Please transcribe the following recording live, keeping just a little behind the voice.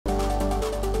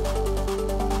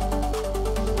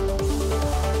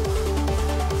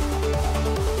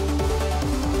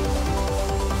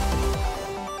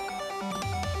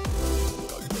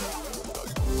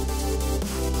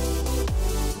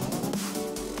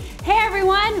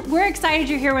everyone. We're excited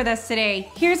you're here with us today.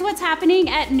 Here's what's happening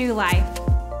at New Life.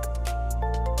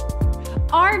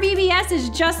 Our VBS is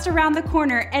just around the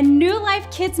corner, and New Life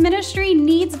Kids Ministry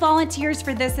needs volunteers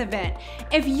for this event.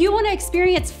 If you want to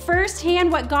experience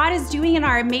firsthand what God is doing in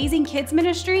our amazing kids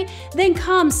ministry, then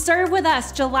come serve with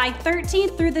us July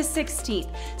 13th through the 16th.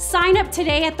 Sign up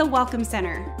today at the Welcome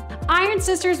Center. Iron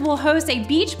Sisters will host a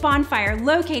beach bonfire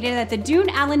located at the Dune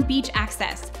Allen Beach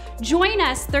Access. Join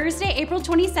us Thursday, April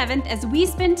 27th as we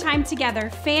spend time together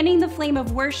fanning the flame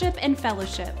of worship and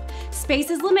fellowship. Space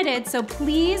is limited, so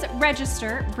please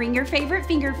register, bring your favorite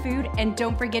finger food, and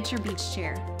don't forget your beach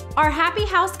chair. Our Happy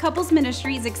House Couples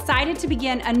Ministry is excited to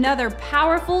begin another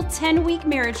powerful 10-week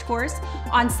marriage course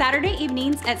on Saturday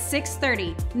evenings at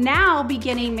 6:30, now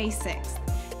beginning May 6th.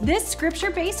 This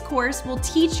scripture-based course will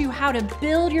teach you how to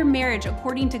build your marriage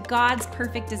according to God's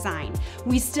perfect design.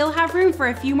 We still have room for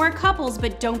a few more couples,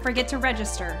 but don't forget to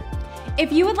register.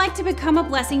 If you would like to become a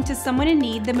blessing to someone in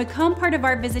need, then become part of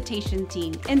our visitation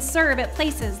team and serve at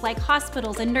places like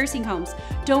hospitals and nursing homes.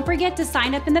 Don't forget to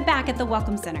sign up in the back at the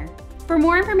Welcome Center. For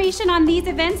more information on these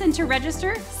events and to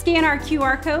register, scan our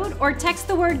QR code or text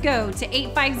the word GO to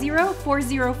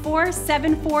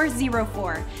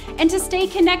 850-404-7404. And to stay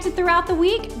connected throughout the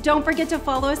week, don't forget to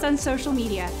follow us on social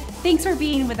media. Thanks for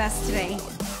being with us today.